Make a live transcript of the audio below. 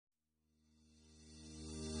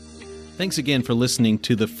Thanks again for listening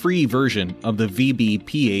to the free version of the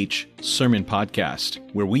VBPH Sermon Podcast,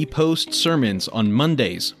 where we post sermons on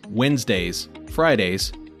Mondays, Wednesdays,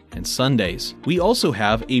 Fridays, and Sundays. We also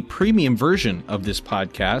have a premium version of this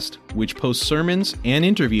podcast, which posts sermons and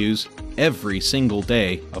interviews every single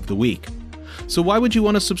day of the week. So why would you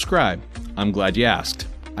want to subscribe? I'm glad you asked.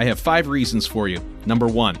 I have 5 reasons for you. Number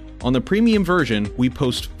 1, on the premium version, we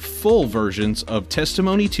post full versions of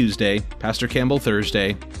Testimony Tuesday, Pastor Campbell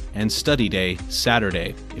Thursday, and Study Day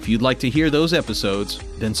Saturday. If you'd like to hear those episodes,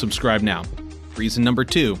 then subscribe now. Reason number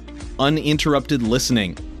 2, uninterrupted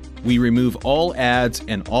listening. We remove all ads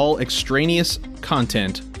and all extraneous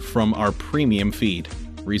content from our premium feed.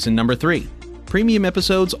 Reason number 3, premium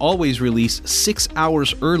episodes always release 6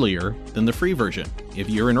 hours earlier than the free version. If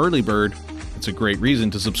you're an early bird, it's a great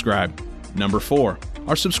reason to subscribe. Number 4,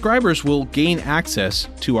 our subscribers will gain access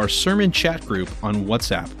to our sermon chat group on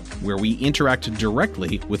WhatsApp, where we interact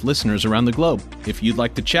directly with listeners around the globe. If you'd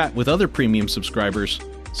like to chat with other premium subscribers,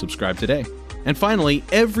 subscribe today. And finally,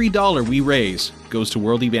 every dollar we raise goes to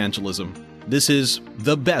world evangelism. This is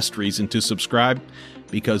the best reason to subscribe,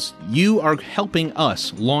 because you are helping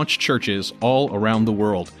us launch churches all around the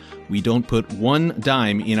world. We don't put one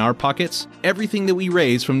dime in our pockets. Everything that we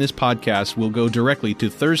raise from this podcast will go directly to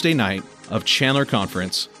Thursday night of Chandler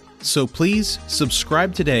Conference. So please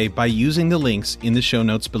subscribe today by using the links in the show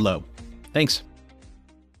notes below. Thanks.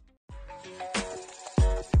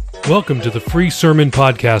 Welcome to the free sermon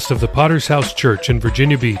podcast of the Potter's House Church in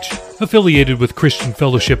Virginia Beach, affiliated with Christian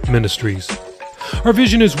Fellowship Ministries. Our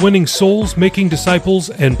vision is winning souls, making disciples,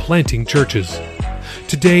 and planting churches.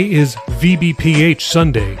 Today is VBPH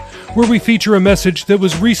Sunday, where we feature a message that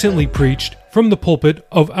was recently preached from the pulpit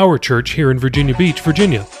of our church here in Virginia Beach,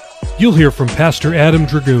 Virginia. You'll hear from Pastor Adam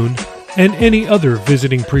Dragoon and any other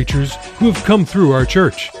visiting preachers who have come through our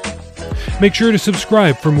church. Make sure to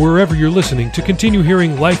subscribe from wherever you're listening to continue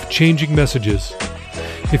hearing life-changing messages.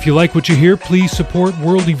 If you like what you hear, please support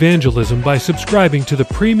world evangelism by subscribing to the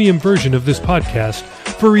premium version of this podcast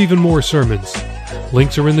for even more sermons.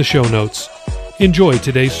 Links are in the show notes. Enjoy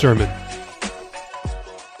today's sermon.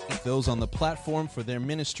 Thank those on the platform for their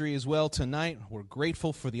ministry as well tonight. We're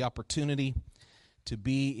grateful for the opportunity to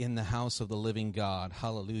be in the house of the living God.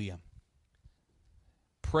 Hallelujah.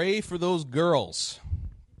 Pray for those girls.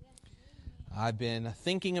 I've been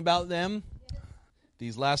thinking about them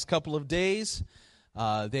these last couple of days.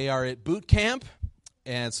 They are at boot camp,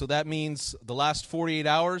 and so that means the last 48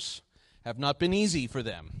 hours have not been easy for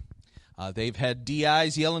them. They've had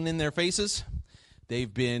DIs yelling in their faces.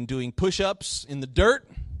 They've been doing push-ups in the dirt,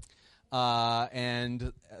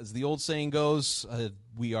 and as the old saying goes,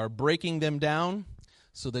 we are breaking them down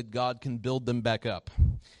so that God can build them back up.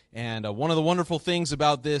 And one of the wonderful things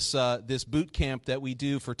about this boot camp that we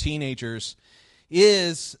do for teenagers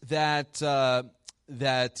is that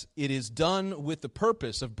it is done with the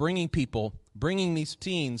purpose of bringing these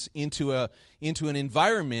teens into an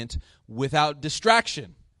environment without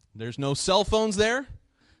distraction. There's no cell phones there.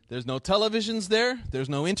 There's no televisions there. There's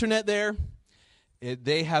no internet there.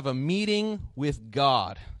 They have a meeting with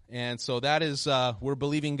God. And so that is, we're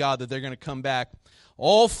believing God that they're going to come back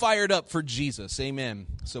all fired up for Jesus. Amen.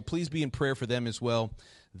 So please be in prayer for them as well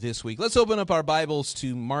this week. Let's open up our Bibles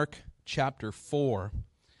to Mark chapter 4.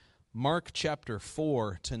 Mark chapter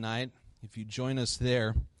 4 tonight, if you join us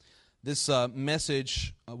there. This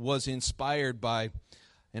message was inspired by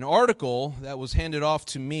an article that was handed off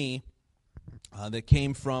to me that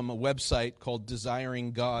came from a website called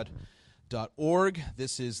desiringgod.org.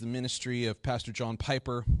 This is the ministry of Pastor John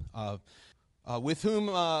Piper, with whom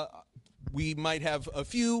we might have a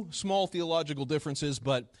few small theological differences,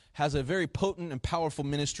 but has a very potent and powerful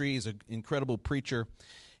ministry. He's an incredible preacher.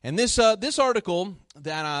 And this article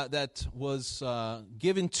that was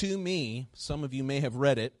given to me, some of you may have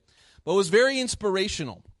read it, but was very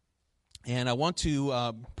inspirational. And I want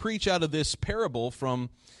to preach out of this parable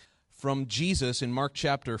from Jesus in Mark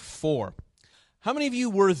chapter 4. How many of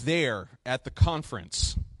you were there at the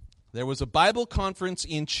conference? There was a Bible conference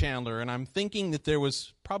in Chandler, and I'm thinking that there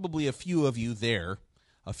was probably a few of you there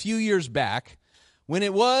a few years back. When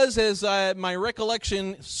it was, as my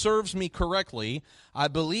recollection serves me correctly, I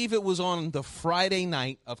believe it was on the Friday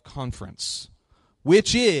night of conference,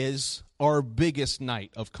 which is our biggest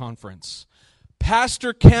night of conference.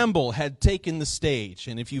 Pastor Campbell had taken the stage,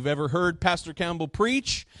 and if you've ever heard Pastor Campbell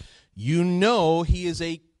preach, you know he is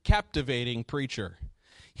a captivating preacher.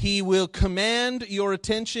 He will command your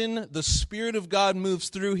attention. The Spirit of God moves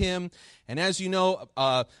through him. And as you know,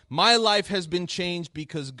 my life has been changed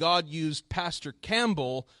because God used Pastor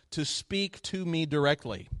Campbell to speak to me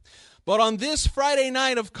directly. But on this Friday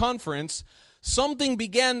night of conference, something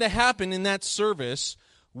began to happen in that service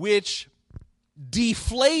which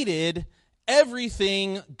deflated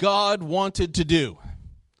everything God wanted to do.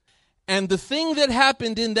 And the thing that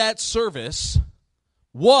happened in that service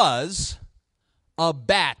was a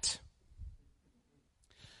bat.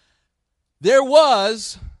 There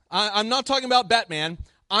was, I'm not talking about Batman,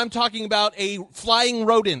 I'm talking about a flying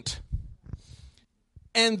rodent.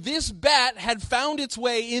 And this bat had found its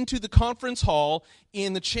way into the conference hall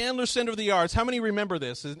in the Chandler Center of the Arts. How many remember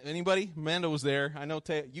this? Anybody? Amanda was there. I know.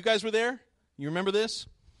 You guys were there? You remember this?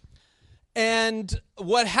 And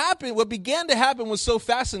what began to happen was so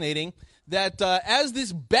fascinating that as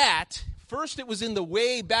this bat, first it was in the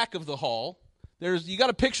way back of the hall. You got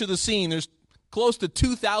to picture the scene. There's close to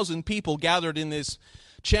 2,000 people gathered in this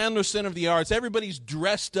Chandler Center of the Arts. Everybody's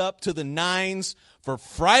dressed up to the nines for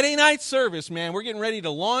Friday night service, man. We're getting ready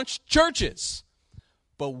to launch churches.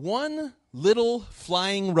 But one little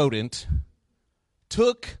flying rodent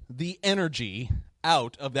took the energy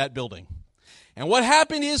out of that building. And what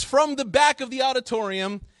happened is, from the back of the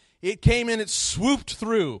auditorium, it came and it swooped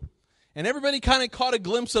through. And everybody kind of caught a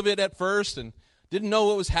glimpse of it at first and didn't know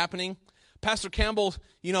what was happening. Pastor Campbell,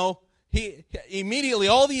 he immediately,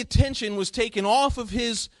 all the attention was taken off of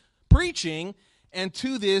his preaching and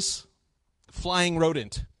to this flying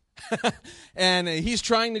rodent. And he's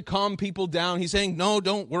trying to calm people down. He's saying, no,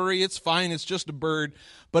 don't worry, it's fine, it's just a bird.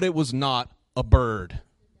 But it was not a bird.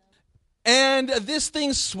 And this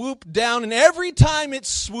thing swooped down, and every time it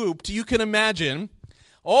swooped, you can imagine,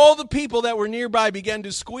 all the people that were nearby began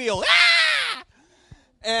to squeal, ah!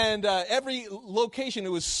 And every location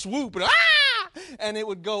it would swoop, and, ah! And it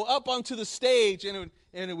would go up onto the stage, and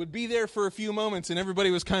it would be there for a few moments, and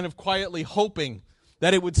everybody was kind of quietly hoping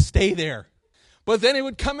that it would stay there. But then it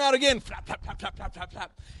would come out again, flap, flap, flap, flap, flap, flap,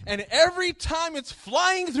 flap. And every time it's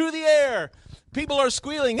flying through the air, people are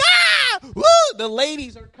squealing, ah! Woo! The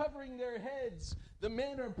ladies are covering their heads. The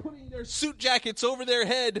men are putting their suit jackets over their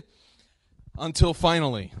head. Until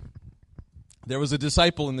finally, there was a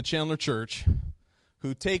disciple in the Chandler church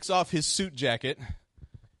who takes off his suit jacket.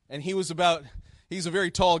 And he's a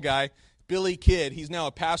very tall guy, Billy Kidd. He's now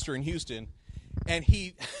a pastor in Houston. And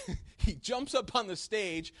he jumps up on the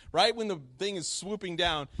stage right when the thing is swooping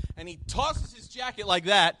down, and he tosses his jacket like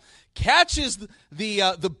that, catches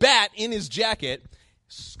the bat in his jacket,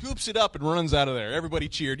 scoops it up, and runs out of there. Everybody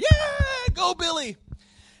cheered, yeah, go Billy!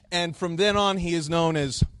 And from then on, he is known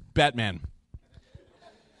as Batman.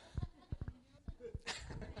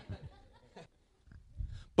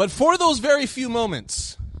 But for those very few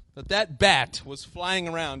moments that bat was flying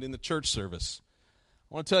around in the church service,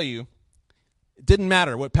 I want to tell you, it didn't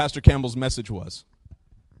matter what Pastor Campbell's message was.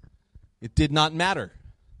 It did not matter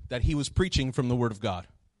that he was preaching from the Word of God.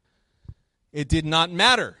 It did not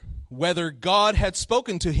matter whether God had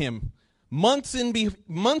spoken to him months in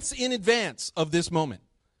advance of this moment.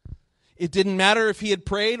 It didn't matter if he had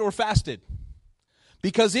prayed or fasted.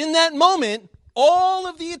 Because in that moment, all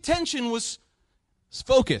of the attention was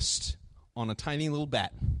focused on a tiny little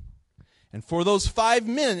bat. And for those 5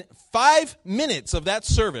 minutes of that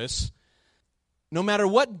service, no matter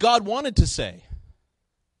what God wanted to say,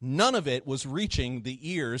 none of it was reaching the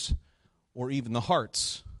ears or even the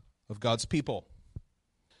hearts of God's people.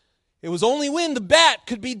 It was only when the bat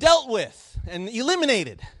could be dealt with and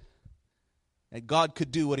eliminated that God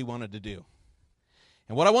could do what he wanted to do.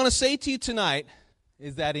 And what I want to say to you tonight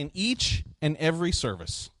is that in each and every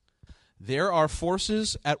service, there are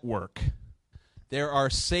forces at work. There are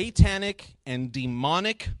satanic and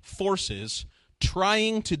demonic forces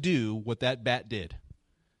trying to do what that bat did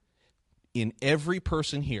in every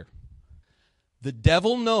person here. The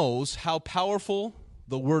devil knows how powerful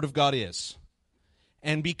the Word of God is.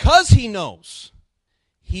 And because he knows,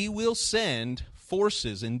 he will send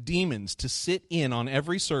forces and demons to sit in on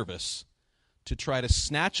every service to try to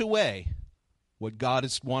snatch away what God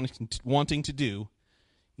is wanting to do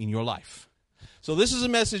in your life. So this is a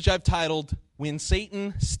message I've titled, When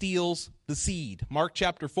Satan Steals the Seed. Mark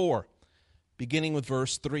chapter 4. Beginning with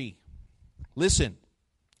verse 3. Listen,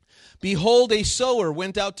 behold, a sower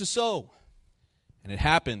went out to sow. And it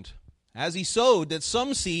happened, as he sowed, that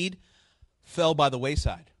some seed fell by the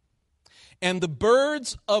wayside. And the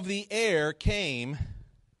birds of the air came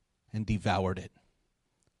and devoured it.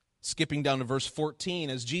 Skipping down to verse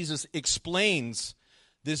 14, as Jesus explains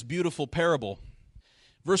this beautiful parable.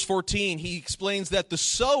 Verse 14, he explains that the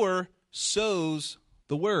sower sows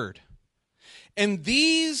the word. And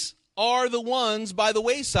these are the ones by the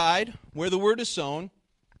wayside where the word is sown,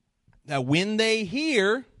 that when they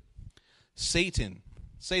hear, Satan,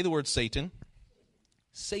 say the word Satan,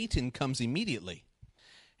 Satan comes immediately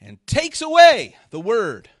and takes away the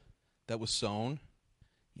word that was sown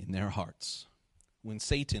in their hearts when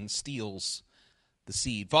Satan steals the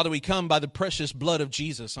seed. Father, we come by the precious blood of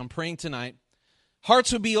Jesus. I'm praying tonight,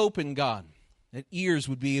 hearts would be open, God, that ears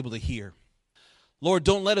would be able to hear. Lord,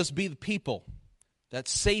 don't let us be the people that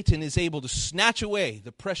Satan is able to snatch away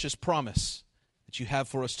the precious promise that you have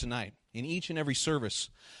for us tonight. In each and every service,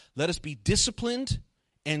 let us be disciplined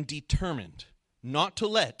and determined not to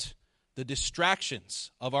let the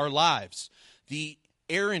distractions of our lives, the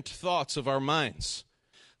errant thoughts of our minds,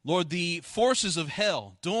 Lord, the forces of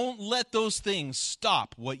hell, don't let those things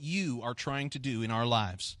stop what you are trying to do in our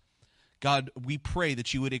lives. God, we pray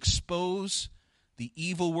that you would expose the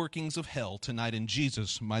evil workings of hell tonight in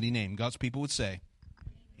Jesus' mighty name. God's people would say,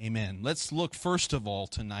 amen. Let's look first of all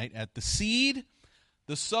tonight at the seed,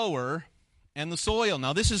 the sower, and the soil.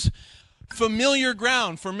 Now, this is familiar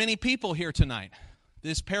ground for many people here tonight.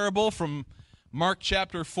 This parable from Mark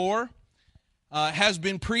chapter 4 has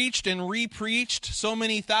been preached and repreached so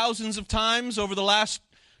many thousands of times over the last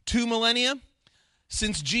 2 millennia.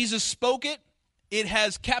 Since Jesus spoke it, it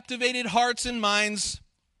has captivated hearts and minds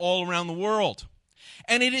all around the world.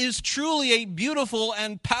 And it is truly a beautiful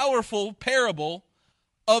and powerful parable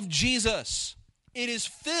of Jesus. It is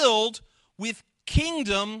filled with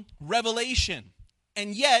kingdom revelation,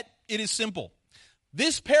 and yet it is simple.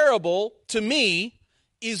 This parable, to me,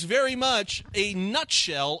 is very much a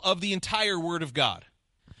nutshell of the entire Word of God,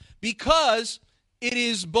 because it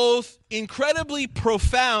is both incredibly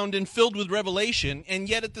profound and filled with revelation, and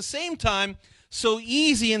yet at the same time so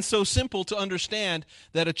easy and so simple to understand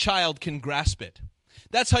that a child can grasp it.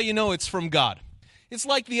 That's how you know it's from God. It's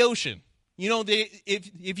like the ocean. You know,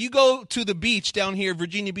 if you go to the beach down here,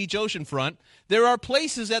 Virginia Beach oceanfront, there are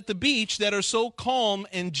places at the beach that are so calm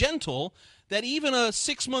and gentle that even a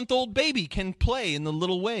 6-month-old baby can play in the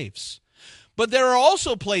little waves. But there are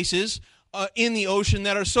also places in the ocean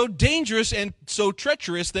that are so dangerous and so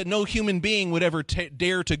treacherous that no human being would ever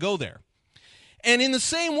dare to go there. And in the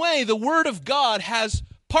same way, the Word of God has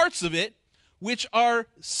parts of it which are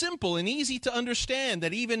simple and easy to understand,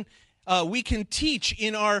 that even we can teach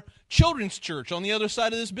in our children's church on the other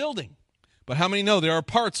side of this building. But how many know there are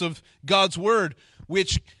parts of God's Word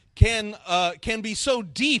which can be so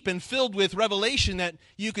deep and filled with revelation that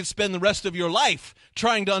you could spend the rest of your life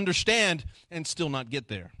trying to understand and still not get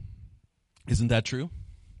there? Isn't that true?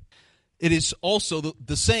 It is also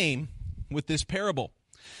the same with this parable.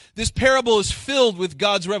 This parable is filled with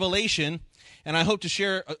God's revelation, and I hope to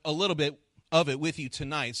share a little bit of it with you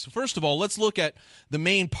tonight. So first of all, let's look at the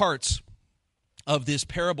main parts of this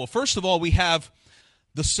parable. First of all, we have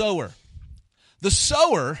the sower. The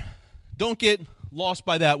sower, don't get lost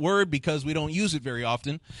by that word because we don't use it very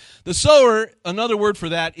often. The sower, another word for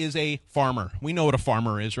that is a farmer. We know what a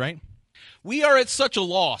farmer is, right? We are at such a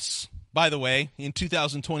loss, by the way, in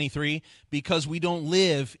 2023 because we don't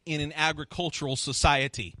live in an agricultural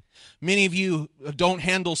society. Many of you don't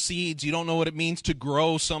handle seeds. You don't know what it means to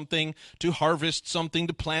grow something, to harvest something,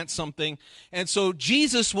 to plant something. And so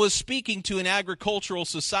Jesus was speaking to an agricultural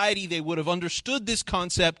society. They would have understood this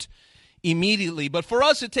concept immediately. But for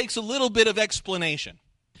us, it takes a little bit of explanation.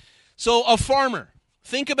 So a farmer,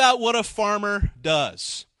 think about what a farmer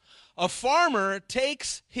does. A farmer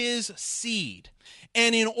takes his seed,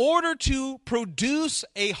 and in order to produce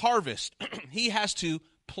a harvest, he has to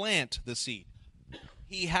plant the seed.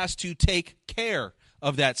 He has to take care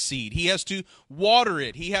of that seed. He has to water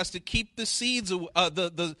it. He has to keep the seeds,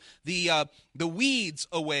 the weeds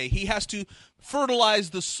away. He has to fertilize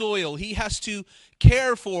the soil. He has to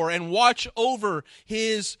care for and watch over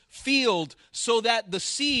his field so that the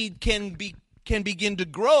seed can begin to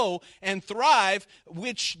grow and thrive,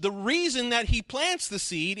 which the reason that he plants the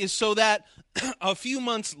seed is so that a few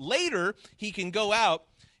months later he can go out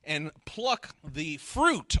and pluck the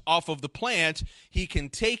fruit off of the plant. He can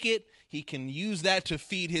take it, he can use that to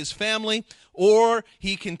feed his family, or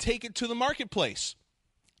he can take it to the marketplace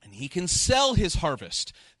and he can sell his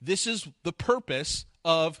harvest. This is the purpose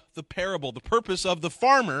of the parable. The purpose of the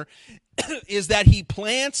farmer is that he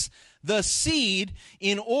plants the seed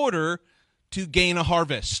in order to gain a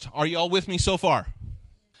harvest. Are you all with me so far?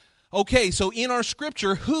 Okay, so in our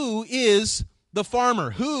scripture, who is the farmer?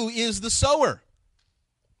 Who is the sower?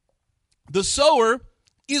 The sower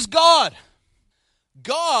is God.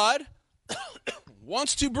 God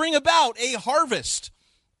wants to bring about a harvest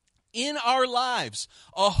in our lives,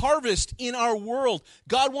 a harvest in our world.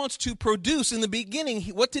 God wants to produce. In the beginning,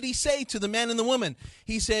 what did he say to the man and the woman?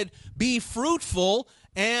 He said, be fruitful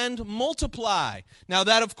and multiply. Now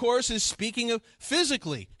that, of course, is speaking of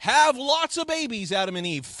physically. Have lots of babies, Adam and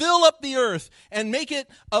Eve. Fill up the earth and make it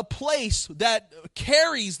a place that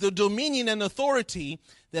carries the dominion and authority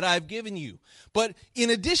that I've given you. But in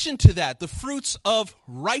addition to that, the fruits of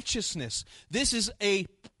righteousness. This is a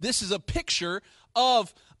picture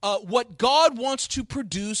of what God wants to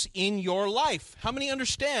produce in your life. How many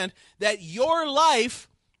understand that your life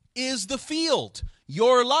is the field?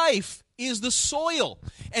 Your life is the soil.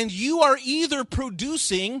 And you are either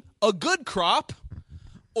producing a good crop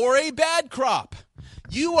or a bad crop.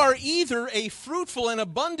 You are either a fruitful and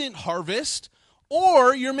abundant harvest,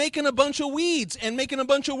 or you're making a bunch of weeds and making a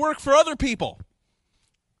bunch of work for other people.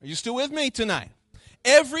 Are you still with me tonight?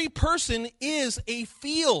 Every person is a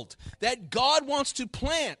field that God wants to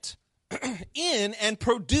plant in and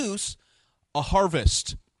produce a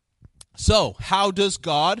harvest. So, how does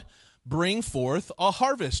God bring forth a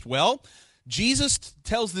harvest? Well, Jesus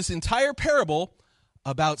tells this entire parable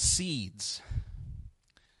about seeds.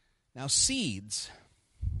 Now, seeds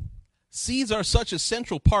are such a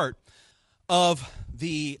central part of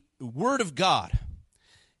the Word of God.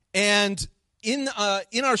 And in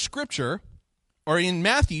our scripture, or in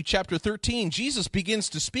Matthew chapter 13, Jesus begins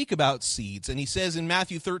to speak about seeds. And he says in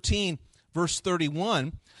Matthew 13, verse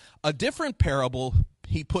 31, a different parable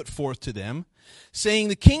he put forth to them, saying,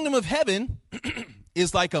 the kingdom of heaven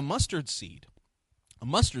is like a mustard seed,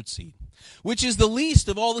 which is the least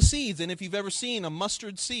of all the seeds. And if you've ever seen a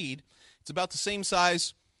mustard seed, it's about the same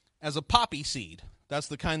size as a poppy seed. That's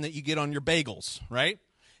the kind that you get on your bagels, right?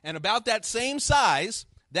 And about that same size,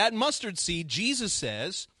 that mustard seed, Jesus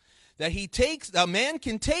says that a man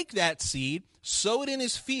can take that seed, sow it in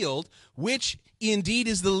his field, which indeed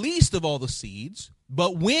is the least of all the seeds,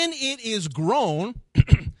 but when it is grown,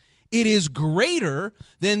 it is greater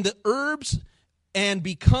than the herbs and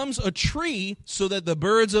becomes a tree so that the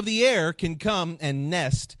birds of the air can come and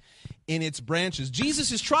nest in its branches.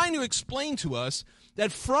 Jesus is trying to explain to us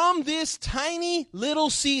that from this tiny little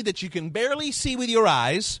seed that you can barely see with your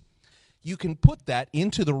eyes, you can put that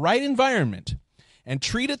into the right environment and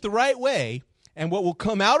treat it the right way, and what will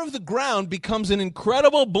come out of the ground becomes an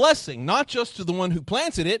incredible blessing, not just to the one who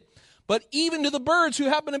planted it, but even to the birds who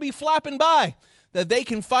happen to be flapping by, that they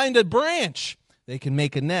can find a branch, they can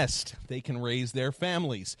make a nest, they can raise their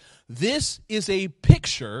families. This is a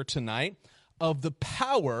picture tonight of the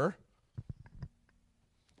power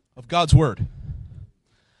of God's Word.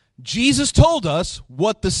 Jesus told us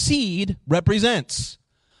what the seed represents.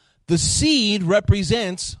 The seed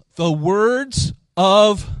represents the words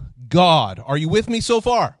of God. Are you with me so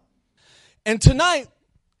far? And tonight,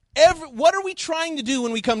 what are we trying to do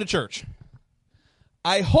when we come to church?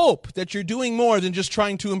 I hope that you're doing more than just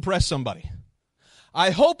trying to impress somebody.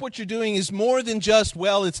 I hope what you're doing is more than just,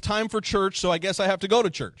 well, it's time for church, so I guess I have to go to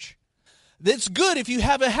church. It's good if you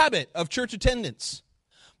have a habit of church attendance.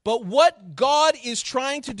 But what God is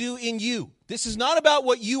trying to do in you, this is not about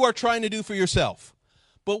what you are trying to do for yourself,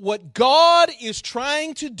 but what God is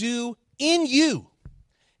trying to do in you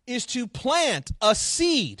is to plant a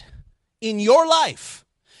seed in your life.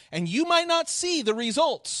 And you might not see the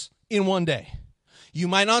results in one day. You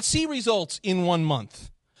might not see results in 1 month.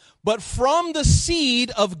 But from the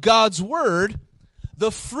seed of God's Word,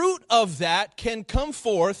 the fruit of that can come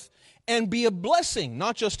forth and be a blessing,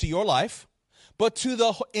 not just to your life, but to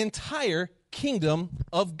the entire kingdom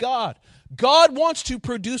of God. God wants to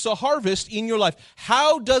produce a harvest in your life.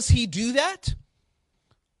 How does He do that?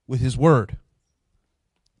 With His Word.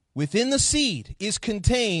 Within the seed is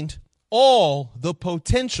contained all the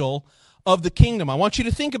potential of the kingdom. I want you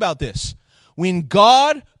to think about this. When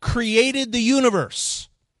God created the universe,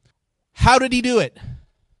 how did He do it?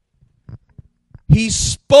 He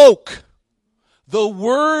spoke the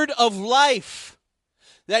word of life.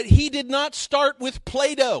 That He did not start with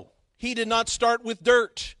Play-Doh. He did not start with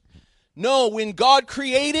dirt. No, when God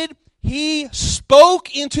created, He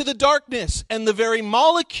spoke into the darkness, and the very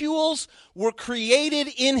molecules were created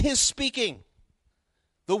in His speaking.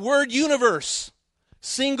 The word universe,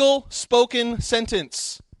 single spoken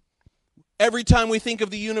sentence. Every time we think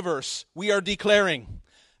of the universe, we are declaring,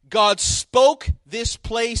 God spoke this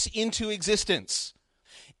place into existence.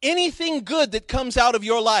 Anything good that comes out of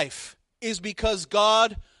your life is because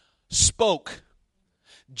God spoke.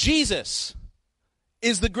 Jesus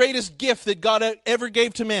is the greatest gift that God ever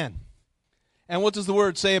gave to man. And what does the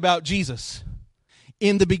Word say about Jesus?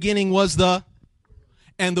 In the beginning was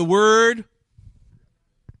and the Word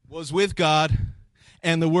was with God,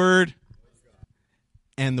 and the Word,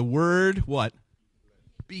 what?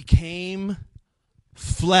 Became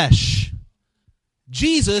flesh.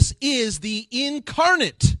 Jesus is the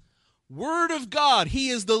incarnate Word of God. He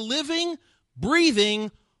is the living,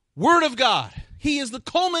 breathing Word of God. He is the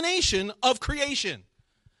culmination of creation.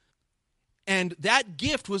 And that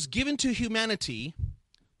gift was given to humanity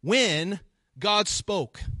when God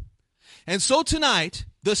spoke. And so tonight,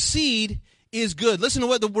 the seed is good. Listen to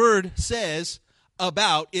what the word says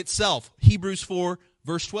about itself. Hebrews 4,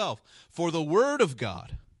 verse 12. For the word of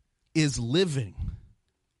God is living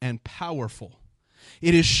and powerful.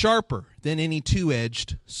 It is sharper than any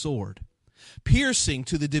two-edged sword, piercing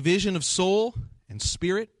to the division of soul and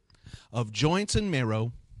spirit, of joints and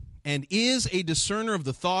marrow, and is a discerner of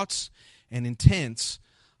the thoughts and intents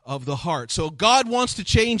of the heart. So God wants to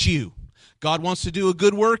change you. God wants to do a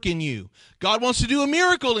good work in you. God wants to do a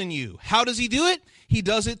miracle in you. How does he do it? He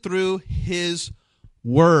does it through his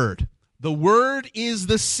word. The word is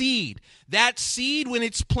the seed. That seed, when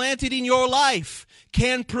it's planted in your life,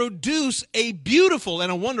 can produce a beautiful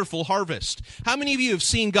and a wonderful harvest. How many of you have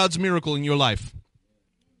seen God's miracle in your life?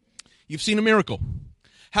 You've seen a miracle.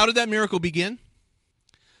 How did that miracle begin?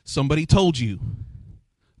 Somebody told you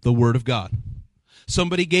the word of God.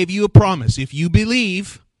 Somebody gave you a promise. If you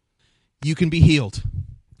believe, you can be healed.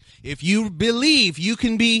 If you believe, you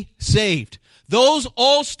can be saved. Those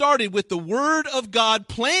all started with the word of God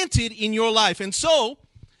planted in your life. And so,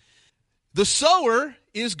 the sower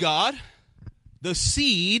is God. The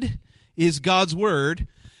seed is God's word.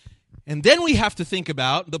 And then we have to think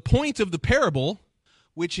about the point of the parable,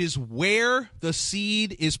 which is where the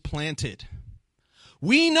seed is planted.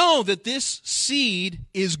 We know that this seed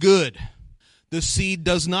is good. The seed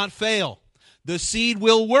does not fail. The seed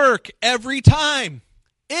will work every time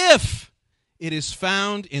if it is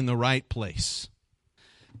found in the right place.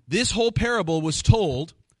 This whole parable was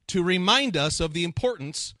told to remind us of the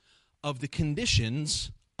importance of the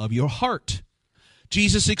conditions of your heart.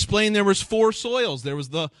 Jesus explained there was 4 soils. There was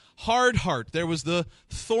the hard heart. There was the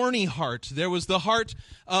thorny heart. There was the heart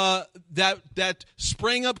that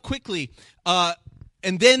sprang up quickly.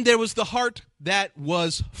 And then there was the heart that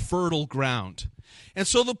was fertile ground. And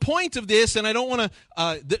so the point of this, and I don't want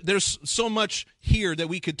to, there's so much here that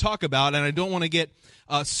we could talk about, and I don't want to get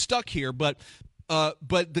stuck here, but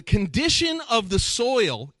the condition of the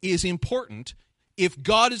soil is important if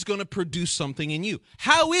God is going to produce something in you.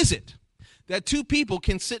 How is it that 2 people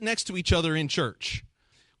can sit next to each other in church?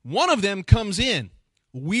 One of them comes in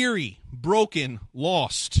weary, broken,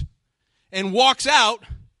 lost, and walks out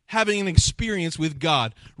having an experience with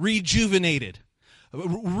God, rejuvenated,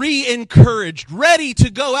 re-encouraged, ready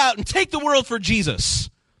to go out and take the world for Jesus.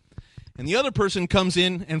 And the other person comes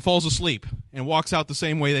in and falls asleep and walks out the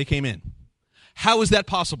same way they came in. How is that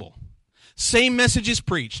possible? Same message is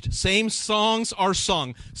preached, same songs are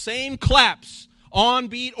sung, same claps, on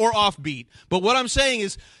beat or off beat. But what I'm saying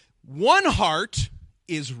is, one heart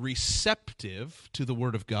is receptive to the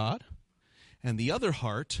word of God, and the other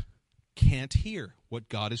heart can't hear what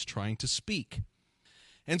God is trying to speak.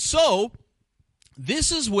 And so,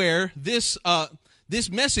 this is where this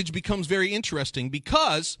message becomes very interesting,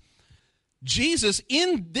 because Jesus,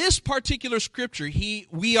 in this particular scripture,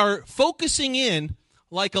 we are focusing in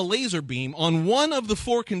like a laser beam on one of the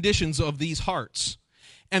 4 conditions of these hearts.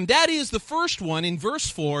 And that is the first one in verse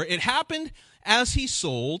 4. It happened as he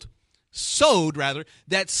sowed,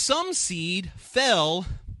 that some seed fell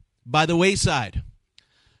by the wayside.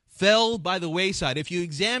 Fell by the wayside. If you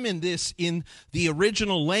examine this in the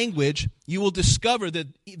original language, you will discover that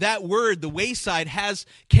that word, the wayside,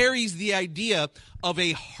 carries the idea of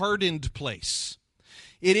a hardened place.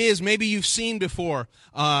 It is, maybe you've seen before,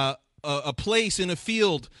 a place in a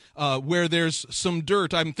field where there's some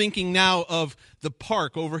dirt. I'm thinking now of the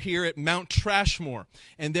park over here at Mount Trashmore.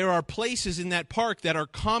 And there are places in that park that are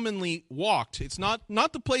commonly walked. It's not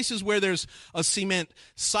the places where there's a cement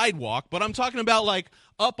sidewalk, but I'm talking about like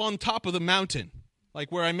up on top of the mountain,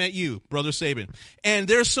 like where I met you, Brother Sabin. And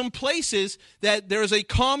there's some places that there's a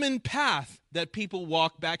common path that people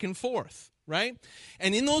walk back and forth. Right?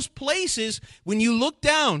 And in those places, when you look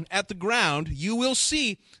down at the ground, you will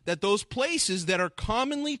see that those places that are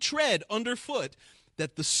commonly tread underfoot,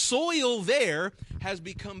 that the soil there has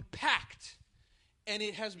become packed and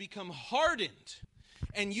it has become hardened.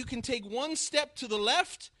 And you can take one step to the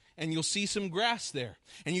left and you'll see some grass there.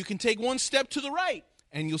 And you can take one step to the right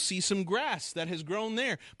and you'll see some grass that has grown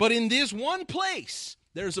there. But in this one place,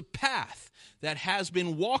 there's a path that has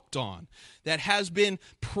been walked on, that has been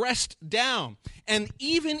pressed down. And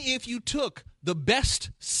even if you took the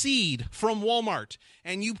best seed from Walmart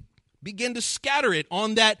and you begin to scatter it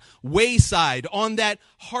on that wayside, on that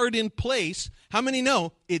hardened place, how many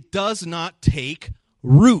know it does not take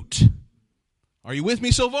root? Are you with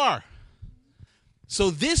me so far?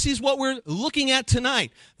 So this is what we're looking at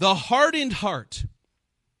tonight, the hardened heart.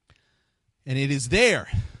 And it is there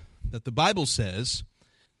that the Bible says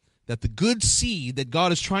that the good seed that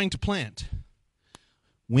God is trying to plant,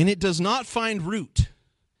 when it does not find root,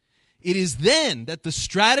 it is then that the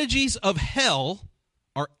strategies of hell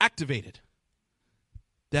are activated,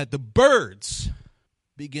 that the birds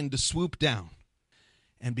begin to swoop down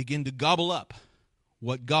and begin to gobble up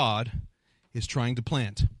what God is trying to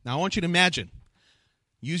plant. Now, I want you to imagine.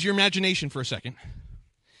 Use your imagination for a second.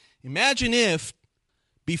 Imagine if,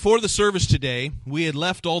 before the service today, we had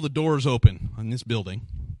left all the doors open on this building,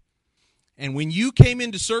 and when you came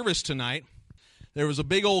into service tonight, there was a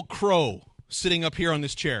big old crow sitting up here on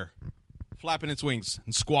this chair, flapping its wings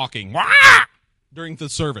and squawking during the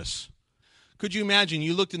service. Could you imagine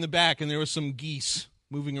you looked in the back and there was some geese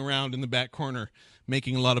moving around in the back corner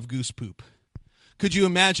making a lot of goose poop? Could you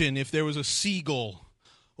imagine if there was a seagull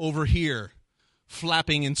over here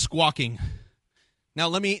flapping and squawking? Now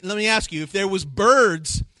let me ask you, if there was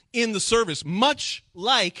birds in the service, much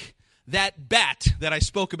like that bat that I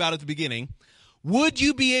spoke about at the beginning, would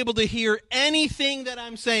you be able to hear anything that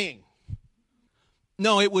I'm saying?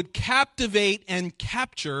 No, it would captivate and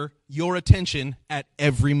capture your attention at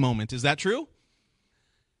every moment. Is that true?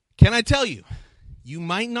 Can I tell you, you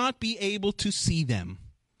might not be able to see them,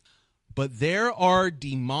 but there are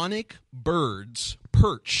demonic birds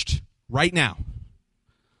perched right now.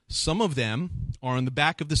 Some of them are on the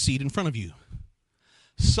back of the seat in front of you.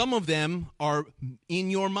 Some of them are in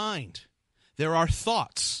your mind. There are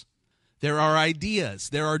thoughts. There are ideas.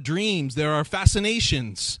 There are dreams. There are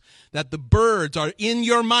fascinations that the birds are in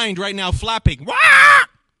your mind right now flapping,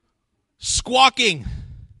 squawking.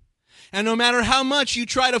 And no matter how much you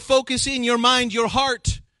try to focus in your mind, your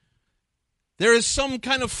heart, there is some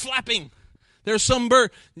kind of flapping. There's some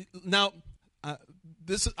bird. Now,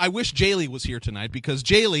 I wish Jaylee was here tonight, because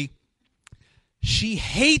Jaylee, she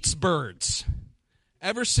hates birds.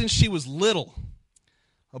 Ever since she was little,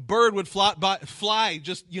 a bird would fly,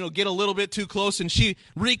 just get a little bit too close, and she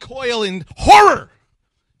recoil in horror.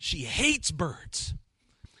 She hates birds.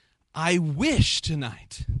 I wish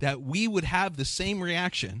tonight that we would have the same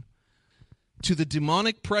reaction to the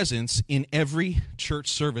demonic presence in every church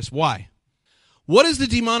service. Why? What is the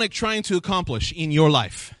demonic trying to accomplish in your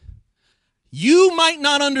life? You might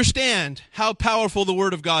not understand how powerful the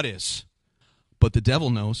Word of God is, but the devil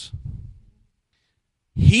knows.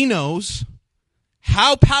 He knows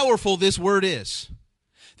how powerful this Word is.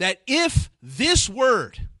 That if this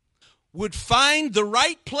Word would find the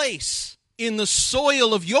right place in the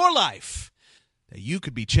soil of your life, that you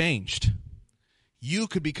could be changed. You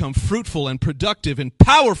could become fruitful and productive and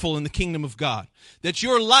powerful in the kingdom of God. That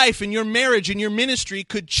your life and your marriage and your ministry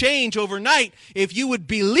could change overnight if you would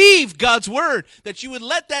believe God's word, that you would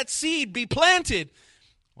let that seed be planted.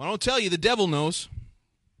 Well, I don't tell you, the devil knows.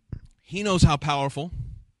 He knows how powerful.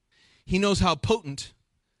 He knows how potent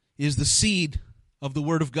is the seed of the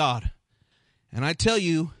word of God. And I tell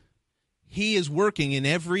you, he is working in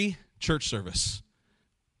every church service.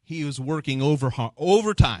 He is working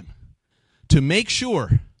overtime to make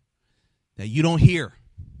sure that you don't hear.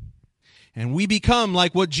 And we become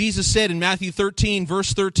like what Jesus said in Matthew 13,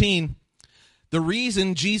 verse 13. The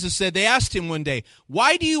reason Jesus said, they asked him one day,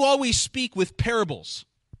 why do you always speak with parables?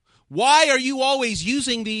 Why are you always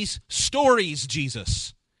using these stories,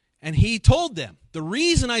 Jesus? And he told them, the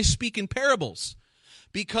reason I speak in parables,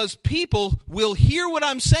 because people will hear what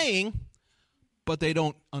I'm saying, but they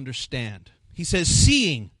don't understand. He says,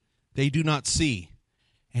 seeing, they do not see.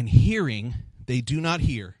 And hearing, they do not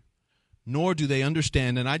hear, nor do they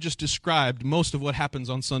understand. And I just described most of what happens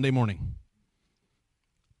on Sunday morning.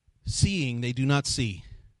 Seeing, they do not see,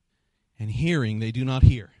 and hearing, they do not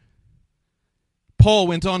hear. Paul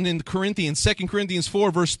went on in Corinthians, 2 Corinthians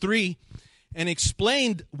 4, verse 3, and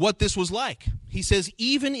explained what this was like. He says,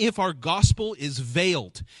 even if our gospel is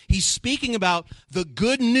veiled, he's speaking about the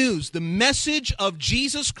good news, the message of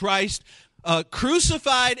Jesus Christ,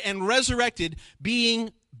 crucified and resurrected,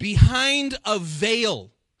 being behind a veil.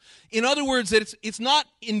 In other words, it's not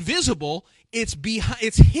invisible,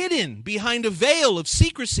 it's hidden behind a veil of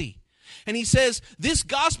secrecy. And he says this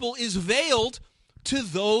gospel is veiled to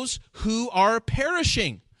those who are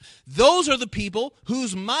perishing. Those are the people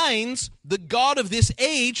whose minds the god of this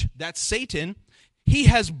age, that's Satan, he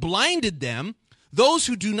has blinded them. Those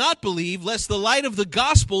who do not believe, lest the light of the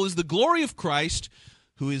gospel is the glory of Christ,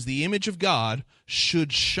 who is the image of God,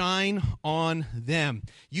 should shine on them.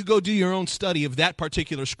 You go do your own study of that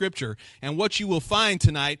particular scripture, and what you will find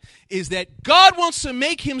tonight is that God wants to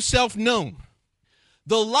make himself known.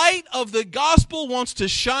 The light of the gospel wants to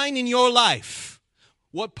shine in your life.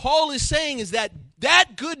 What Paul is saying is that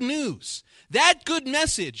good news, that good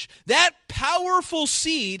message, that powerful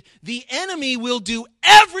seed, the enemy will do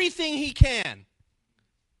everything he can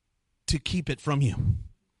to keep it from you.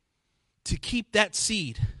 To keep that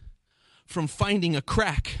seed from finding a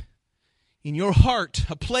crack in your heart,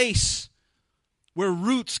 a place where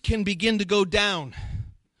roots can begin to go down,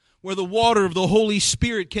 where the water of the Holy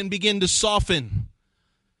Spirit can begin to soften,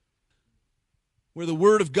 where the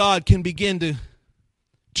Word of God can begin to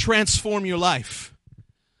transform your life.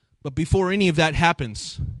 But before any of that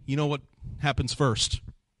happens, you know what happens first?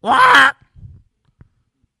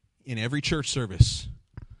 In every church service,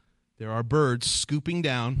 there are birds scooping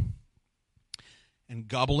down and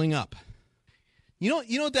gobbling up. You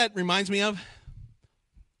know what that reminds me of?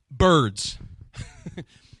 Birds.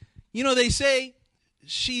 They say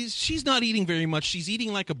she's not eating very much. She's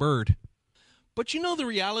eating like a bird. But you know the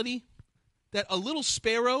reality? That a little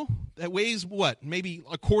sparrow that weighs what? Maybe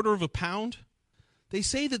a quarter of a pound? They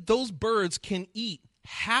say that those birds can eat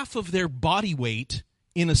half of their body weight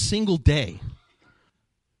in a single day.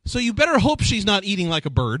 So you better hope she's not eating like a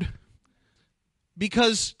bird.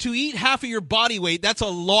 Because to eat half of your body weight, that's a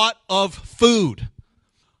lot of food.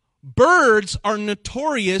 Birds are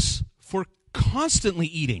notorious for constantly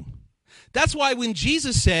eating. That's why when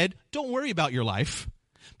Jesus said, don't worry about your life,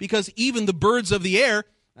 because even the birds of the air,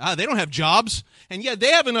 they don't have jobs, and yet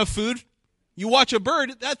they have enough food. You watch a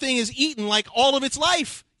bird, that thing is eaten like all of its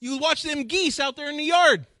life. You watch them geese out there in the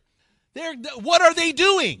yard. What are they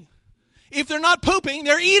doing? If they're not pooping,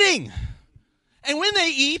 they're eating. And when they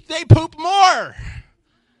eat, they poop more.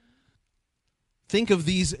 Think of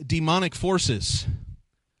these demonic forces.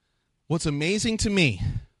 What's amazing to me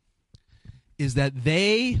is that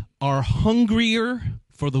they are hungrier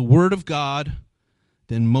for the Word of God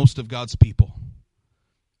than most of God's people.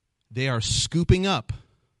 They are scooping up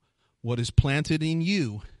what is planted in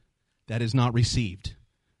you that is not received.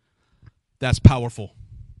 That's powerful.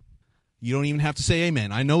 You don't even have to say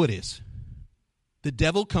amen. I know it is. The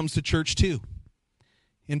devil comes to church too.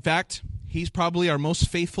 In fact, he's probably our most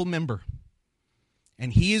faithful member.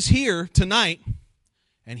 And he is here tonight,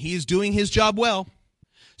 and he is doing his job well,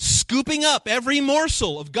 scooping up every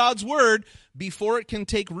morsel of God's Word before it can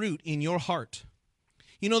take root in your heart.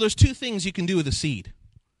 You know, there's two things you can do with a seed.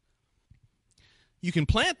 You can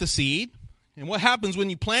plant the seed, and what happens when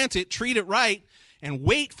you plant it, treat it right, and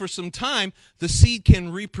wait for some time, the seed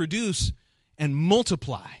can reproduce and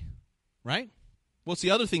multiply, right? What's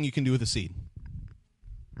the other thing you can do with a seed?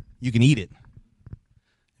 You can eat it.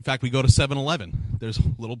 In fact, we go to 7-Eleven. There's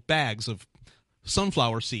little bags of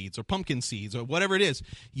sunflower seeds or pumpkin seeds or whatever it is.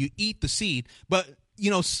 You eat the seed. But,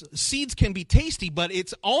 seeds can be tasty, but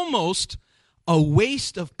it's almost a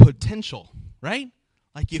waste of potential, right?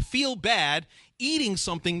 Like you feel bad eating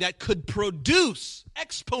something that could produce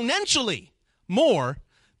exponentially more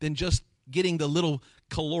than just getting the little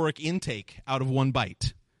caloric intake out of one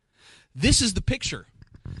bite. This is the picture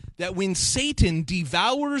that when Satan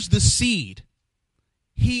devours the seed,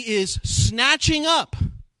 he is snatching up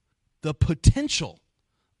the potential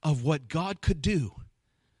of what God could do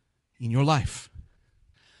in your life.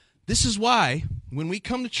 This is why when we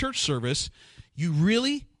come to church service, you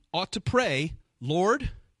really ought to pray,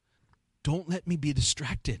 Lord, don't let me be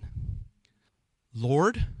distracted.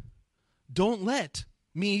 Lord, don't let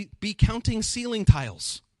me be counting ceiling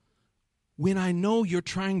tiles when I know you're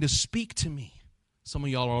trying to speak to me. Some of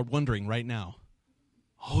y'all are wondering right now,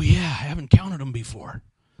 oh yeah, I haven't counted them before.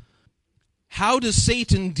 How does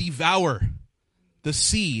Satan devour the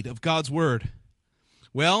seed of God's Word?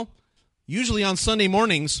 Well, usually on Sunday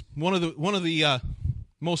mornings, one of the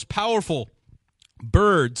most powerful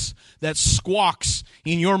birds that squawks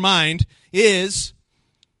in your mind is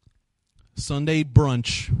Sunday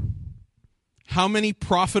brunch. How many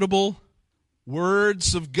profitable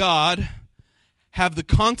words of God have the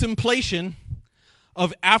contemplation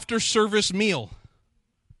of after-service meal?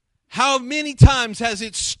 How many times has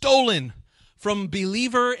it stolen from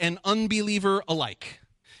believer and unbeliever alike?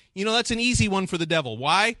 That's an easy one for the devil.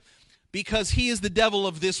 Why? Because he is the devil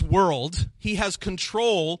of this world. He has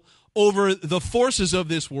control over the forces of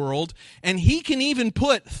this world, and he can even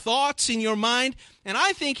put thoughts in your mind, and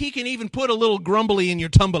I think he can even put a little grumbly in your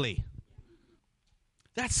tumbly.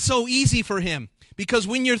 That's so easy for him, because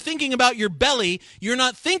when you're thinking about your belly, you're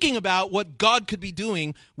not thinking about what God could be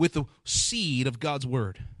doing with the seed of God's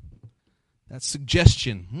Word. That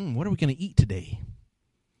suggestion, what are we going to eat today?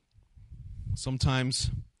 Sometimes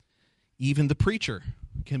even the preacher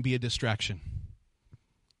can be a distraction.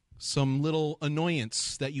 Some little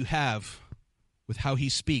annoyance that you have with how he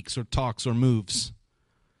speaks or talks or moves.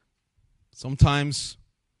 Sometimes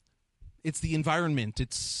it's the environment.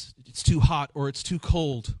 It's too hot, or it's too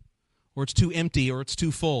cold, or it's too empty, or it's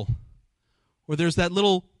too full. Or there's that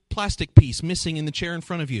little plastic piece missing in the chair in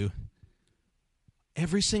front of you.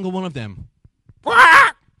 Every single one of them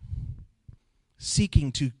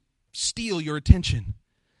seeking to steal your attention.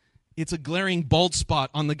 It's a glaring bald spot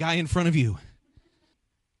on the guy in front of you.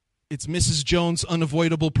 It's Mrs. Jones'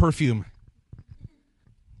 unavoidable perfume.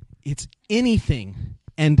 It's anything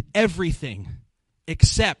and everything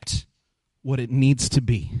except what it needs to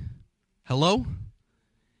be. Hello?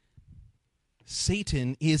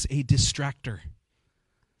 Satan is a distractor.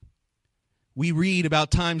 We read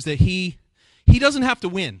about times that he doesn't have to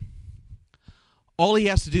win. All he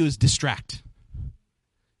has to do is distract.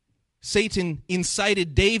 Satan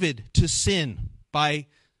incited David to sin by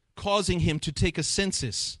causing him to take a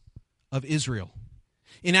census of Israel.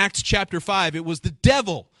 In Acts chapter 5, it was the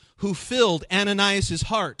devil who filled Ananias'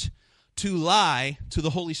 heart to lie to the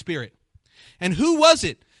Holy Spirit. And who was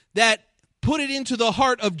it that put it into the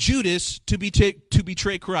heart of Judas to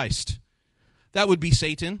betray Christ? That would be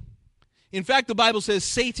Satan. In fact, the Bible says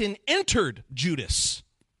Satan entered Judas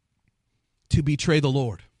to betray the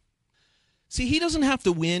Lord. See, he doesn't have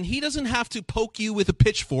to win. He doesn't have to poke you with a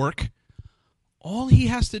pitchfork. All he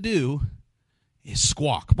has to do is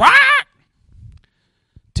squawk.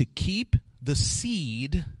 To keep the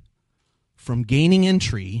seed from gaining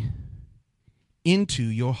entry into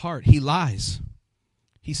your heart. He lies.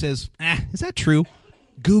 He says, is that true?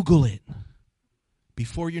 Google it.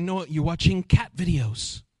 Before you know it, you're watching cat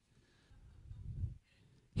videos.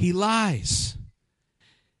 He lies.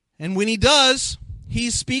 And when he does, he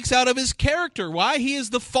speaks out of his character. Why? He is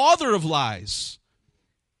the father of lies.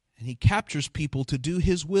 And he captures people to do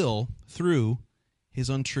his will through his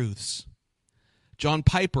untruths. John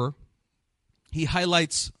Piper, he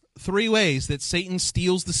highlights 3 ways that Satan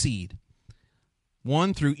steals the seed.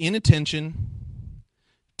 1, through inattention.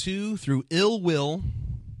 2, through ill will.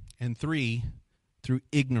 And 3, through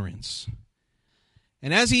ignorance.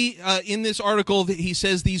 And as he, in this article, he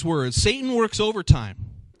says these words: Satan works overtime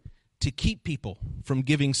to keep people from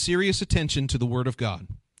giving serious attention to the Word of God.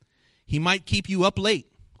 He might keep you up late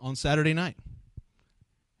on Saturday night.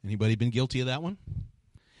 Anybody been guilty of that one?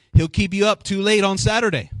 He'll keep you up too late on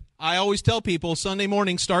Saturday. I always tell people Sunday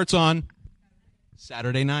morning starts on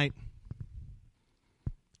Saturday night,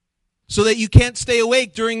 so that you can't stay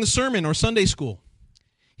awake during the sermon or Sunday school.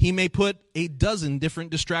 He may put a dozen different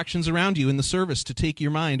distractions around you in the service to take your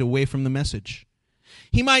mind away from the message.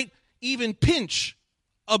 He might even pinch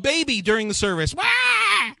a baby during the service. Wah!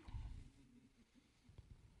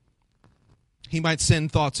 He might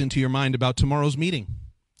send thoughts into your mind about tomorrow's meeting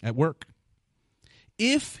at work.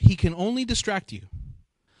 If he can only distract you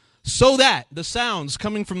so that the sounds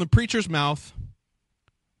coming from the preacher's mouth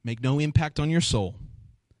make no impact on your soul,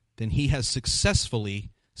 then he has successfully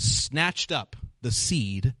snatched up the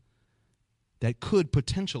seed that could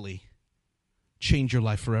potentially change your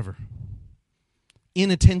life forever.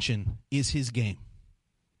 Inattention is his game.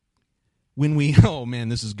 When we, oh man,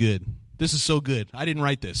 this is good. This is so good. I didn't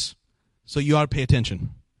write this, so you ought to pay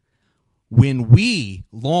attention. When we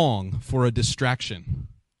long for a distraction,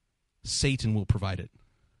 Satan will provide it.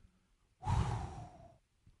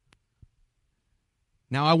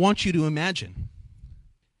 Now I want you to imagine,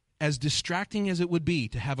 as distracting as it would be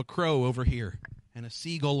to have a crow over here and a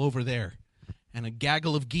seagull over there and a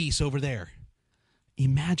gaggle of geese over there,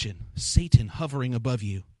 imagine Satan hovering above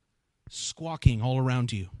you, squawking all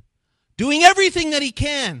around you, doing everything that he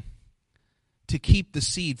can to keep the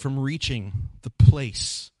seed from reaching the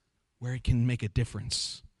place where it can make a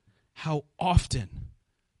difference. How often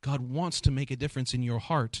God wants to make a difference in your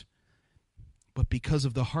heart, but because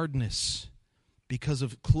of the hardness, because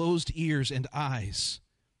of closed ears and eyes,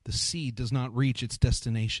 the seed does not reach its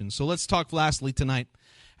destination. So let's talk lastly tonight,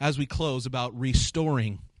 as we close, about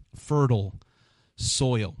restoring fertile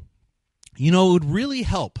soil. You know, it would really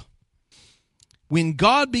help when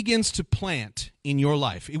God begins to plant in your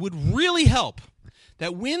life. It would really help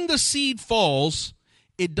that when the seed falls,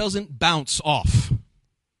 it doesn't bounce off.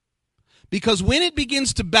 Because when it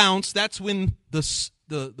begins to bounce, that's when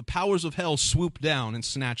the powers of hell swoop down and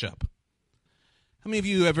snatch up. How many of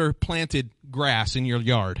you ever planted grass in your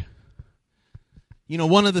yard? You know,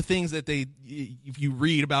 one of the things that if you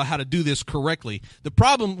read about how to do this correctly,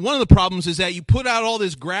 one of the problems is that you put out all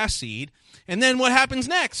this grass seed, and then what happens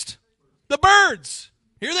next? The birds,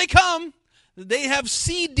 here they come. They have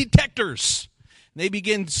seed detectors. They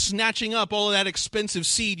begin snatching up all of that expensive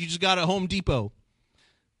seed you just got at Home Depot.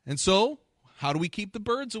 And so, how do we keep the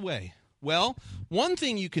birds away? Well, one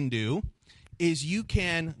thing you can do is you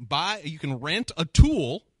can rent a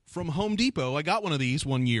tool from Home Depot. I got one of these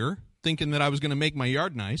one year, thinking that I was going to make my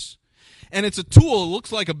yard nice. And it's a tool. It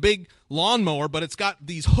looks like a big lawnmower, but it's got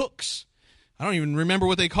these hooks. I don't even remember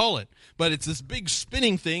what they call it. But it's this big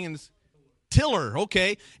spinning thing, and it's tiller,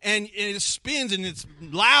 okay? And it spins, and it's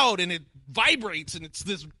loud, and it vibrates, and it's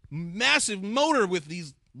this massive motor with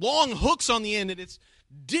these long hooks on the end, and it's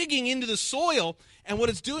digging into the soil, and what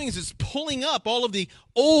it's doing is it's pulling up all of the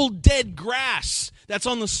old dead grass that's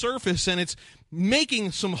on the surface, and it's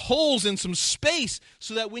making some holes in some space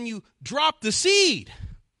so that when you drop the seed,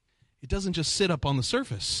 it doesn't just sit up on the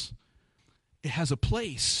surface. It has a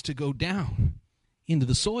place to go down into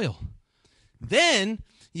the soil. Then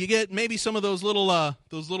you get maybe some of those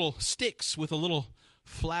little sticks with a little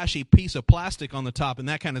flashy piece of plastic on the top, and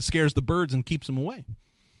that kind of scares the birds and keeps them away.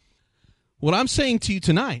 What I'm saying to you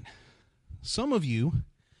tonight, some of you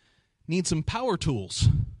need some power tools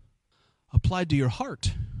applied to your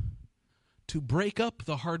heart to break up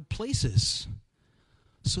the hard places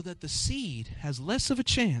so that the seed has less of a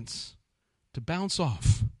chance to bounce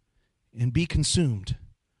off and be consumed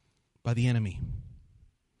by the enemy.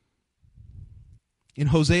 In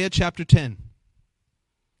Hosea chapter 10,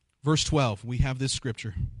 verse 12, we have this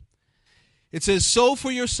scripture. It says, "Sow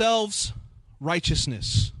for yourselves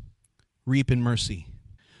righteousness, reap in mercy.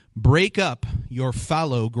 Break up your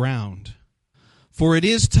fallow ground. For it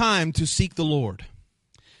is time to seek the Lord,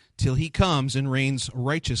 till he comes and rains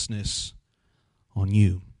righteousness on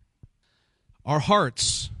you." Our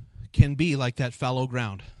hearts can be like that fallow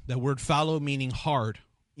ground. That word fallow meaning hard,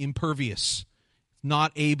 impervious,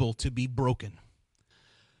 not able to be broken.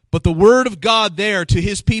 But the word of God there to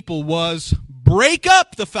his people was, break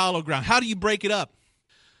up the fallow ground. How do you break it up?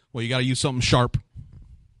 Well, you got to use something sharp.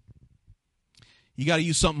 You got to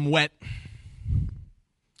use something wet.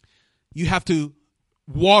 You have to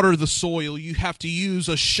water the soil. You have to use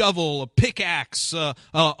a shovel, a pickaxe,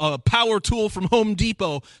 a power tool from Home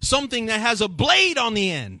Depot, something that has a blade on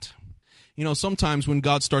the end. You know, sometimes when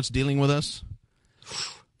God starts dealing with us,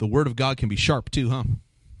 the word of God can be sharp too, huh?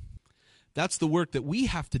 That's the work that we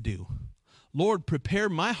have to do. Lord, prepare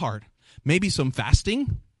my heart. Maybe some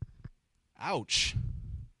fasting. Ouch.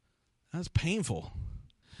 That's painful.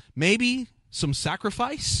 Maybe some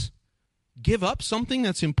sacrifice. Give up something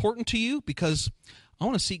that's important to you because I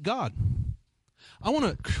want to seek God. I want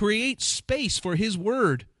to create space for his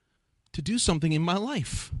word to do something in my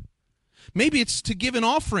life. Maybe it's to give an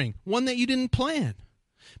offering, one that you didn't plan.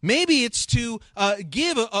 Maybe it's to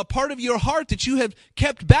give a part of your heart that you have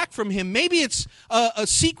kept back from him. Maybe it's a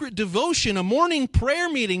secret devotion, a morning prayer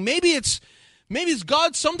meeting. Maybe it's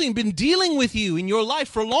God something been dealing with you in your life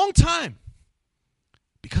for a long time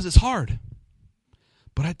because it's hard.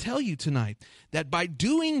 But I tell you tonight that by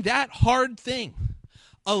doing that hard thing,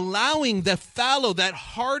 allowing the fallow, that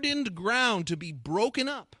hardened ground to be broken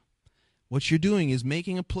up, what you're doing is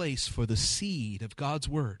making a place for the seed of God's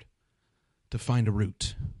word to find a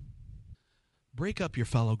root. Break up your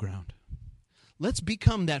fallow ground. Let's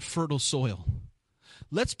become that fertile soil.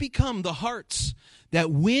 Let's become the hearts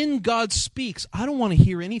that when God speaks, I don't want to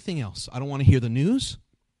hear anything else. I don't want to hear the news.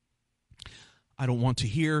 I don't want to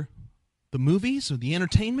hear the movies or the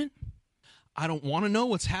entertainment. I don't want to know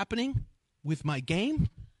what's happening with my game.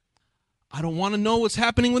 I don't want to know what's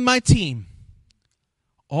happening with my team.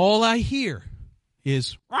 All I hear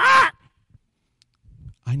is, "Rah!"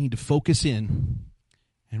 I need to focus in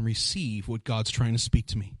and receive what God's trying to speak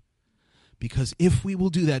to me. Because if we will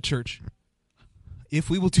do that, church, if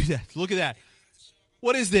we will do that, look at that.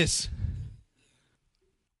 What is this?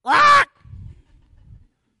 "Rah!"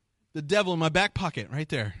 The devil in my back pocket right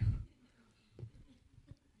there.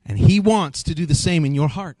 And he wants to do the same in your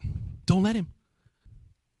heart. Don't let him.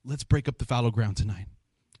 Let's break up the fallow ground tonight.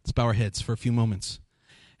 Let's bow our heads for a few moments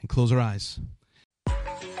and close our eyes.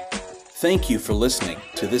 Thank you for listening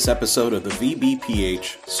to this episode of the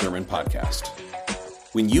VBPH Sermon Podcast.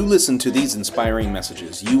 When you listen to these inspiring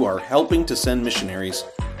messages, you are helping to send missionaries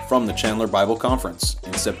from the Chandler Bible Conference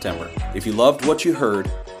in September. If you loved what you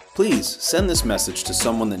heard, please send this message to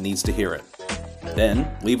someone that needs to hear it.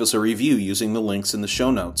 Then leave us a review using the links in the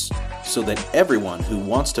show notes so that everyone who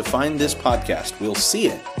wants to find this podcast will see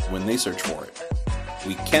it when they search for it.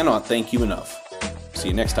 We cannot thank you enough. See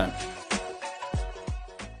you next time.